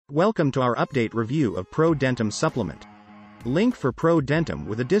Welcome to our update review of ProDentim supplement. Link for ProDentim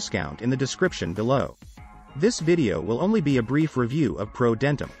with a discount in the description below. This video will only be a brief review of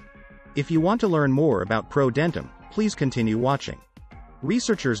ProDentim. If you want to learn more about ProDentim, please continue watching.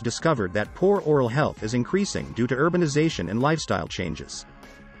 Researchers discovered that poor oral health is increasing due to urbanization and lifestyle changes.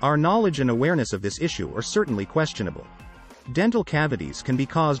 Our knowledge and awareness of this issue are certainly questionable. Dental cavities can be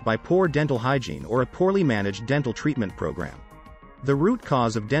caused by poor dental hygiene or a poorly managed dental treatment program. The root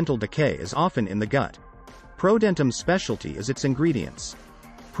cause of dental decay is often in the gut. ProDentim's specialty is its ingredients.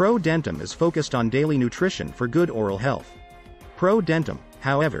 ProDentim is focused on daily nutrition for good oral health. ProDentim,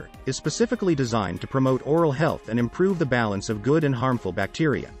 however, is specifically designed to promote oral health and improve the balance of good and harmful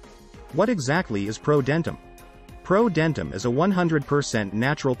bacteria. What exactly is ProDentim? ProDentim is a 100%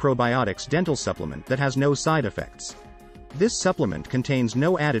 natural probiotics dental supplement that has no side effects. This supplement contains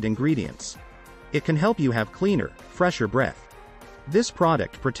no added ingredients. It can help you have cleaner, fresher breath. This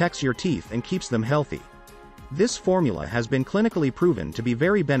product protects your teeth and keeps them healthy. This formula has been clinically proven to be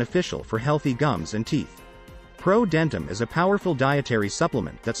very beneficial for healthy gums and teeth. ProDentim is a powerful dietary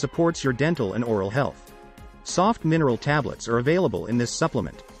supplement that supports your dental and oral health. Soft mineral tablets are available in this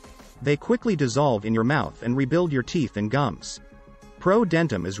supplement. They quickly dissolve in your mouth and rebuild your teeth and gums.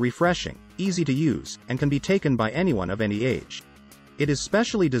 ProDentim is refreshing, easy to use, and can be taken by anyone of any age. It is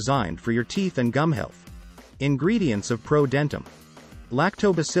specially designed for your teeth and gum health. Ingredients of ProDentim: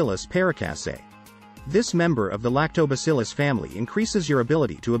 Lactobacillus paracasei. This member of the Lactobacillus family increases your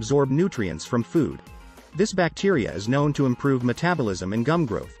ability to absorb nutrients from food. This bacteria is known to improve metabolism and gum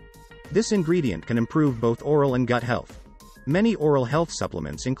growth. This ingredient can improve both oral and gut health. Many oral health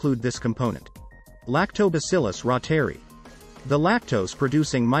supplements include this component. Lactobacillus reuteri. The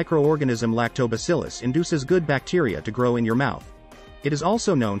lactose-producing microorganism Lactobacillus induces good bacteria to grow in your mouth. It is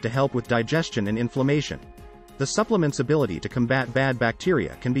also known to help with digestion and inflammation. The supplement's ability to combat bad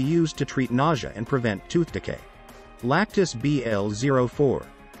bacteria can be used to treat nausea and prevent tooth decay. Lactis BL-04.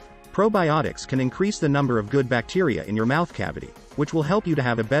 Probiotics can increase the number of good bacteria in your mouth cavity, which will help you to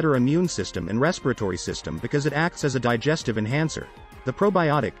have a better immune system and respiratory system because it acts as a digestive enhancer. The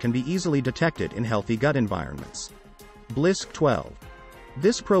probiotic can be easily detected in healthy gut environments. BLIS M-18.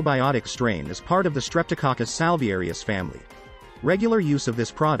 This probiotic strain is part of the Streptococcus salviarius family. Regular use of this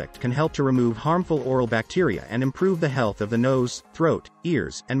product can help to remove harmful oral bacteria and improve the health of the nose, throat,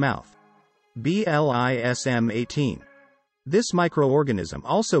 ears, and mouth. BLIS M-18. This microorganism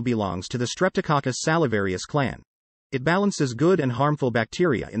also belongs to the Streptococcus salivarius clan. It balances good and harmful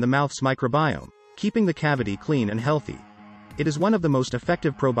bacteria in the mouth's microbiome, keeping the cavity clean and healthy. It is one of the most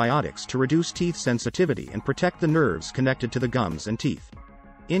effective probiotics to reduce teeth sensitivity and protect the nerves connected to the gums and teeth.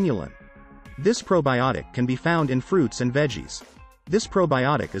 Inulin. This probiotic can be found in fruits and veggies. This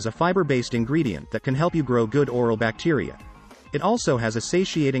probiotic is a fiber-based ingredient that can help you grow good oral bacteria. It also has a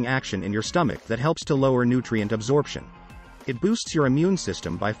satiating action in your stomach that helps to lower nutrient absorption. It boosts your immune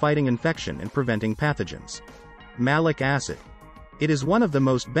system by fighting infection and preventing pathogens. Malic acid. It is one of the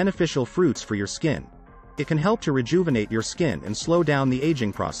most beneficial fruits for your skin. It can help to rejuvenate your skin and slow down the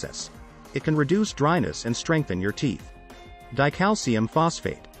aging process. It can reduce dryness and strengthen your teeth. Dicalcium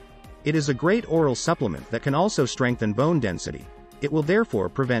phosphate. It is a great oral supplement that can also strengthen bone density. It will therefore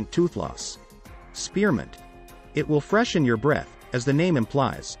prevent tooth loss. Spearmint. It will freshen your breath, as the name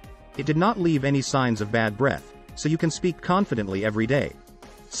implies. It did not leave any signs of bad breath, so you can speak confidently every day.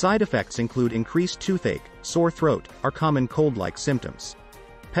 Side effects include increased toothache, sore throat, or common cold-like symptoms.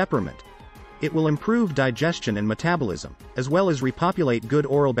 Peppermint. It will improve digestion and metabolism, as well as repopulate good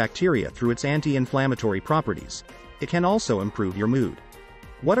oral bacteria through its anti-inflammatory properties. It can also improve your mood.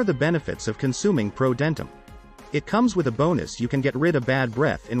 What are the benefits of consuming ProDentim? It comes with a bonus: you can get rid of bad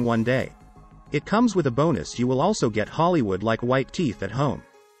breath in one day. It comes with a bonus: you will also get Hollywood-like white teeth at home.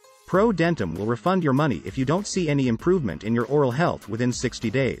 ProDentim will refund your money if you don't see any improvement in your oral health within 60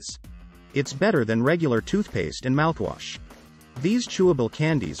 days. It's better than regular toothpaste and mouthwash. These chewable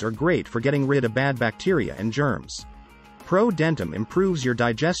candies are great for getting rid of bad bacteria and germs. ProDentim improves your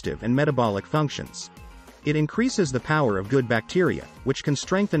digestive and metabolic functions. It increases the power of good bacteria, which can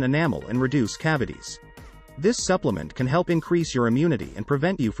strengthen enamel and reduce cavities. This supplement can help increase your immunity and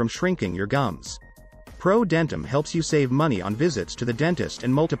prevent you from shrinking your gums. ProDentim helps you save money on visits to the dentist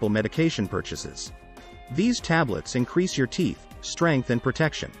and multiple medication purchases. These tablets increase your teeth, strength and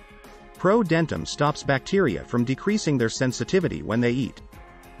protection. ProDentim stops bacteria from decreasing their sensitivity when they eat.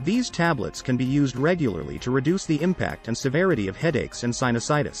 These tablets can be used regularly to reduce the impact and severity of headaches and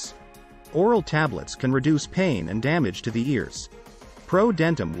sinusitis. Oral tablets can reduce pain and damage to the ears.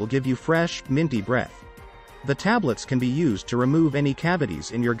 ProDentim will give you fresh, minty breath. The tablets can be used to remove any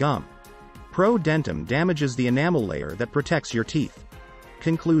cavities in your gum. ProDentim damages the enamel layer that protects your teeth.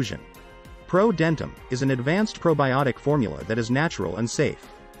 Conclusion. ProDentim is an advanced probiotic formula that is natural and safe.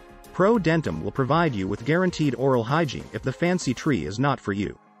 ProDentim will provide you with guaranteed oral hygiene if the fancy tree is not for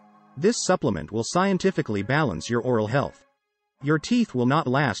you. This supplement will scientifically balance your oral health. Your teeth will not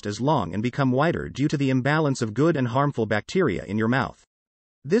last as long and become whiter due to the imbalance of good and harmful bacteria in your mouth.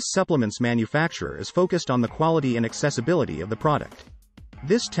 This supplement's manufacturer is focused on the quality and accessibility of the product.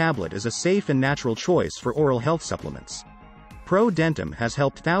 This tablet is a safe and natural choice for oral health supplements. ProDentim has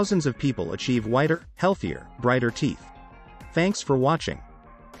helped thousands of people achieve whiter, healthier, brighter teeth. Thanks for watching.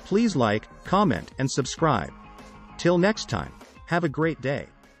 Please like, comment, and subscribe. Till next time, have a great day.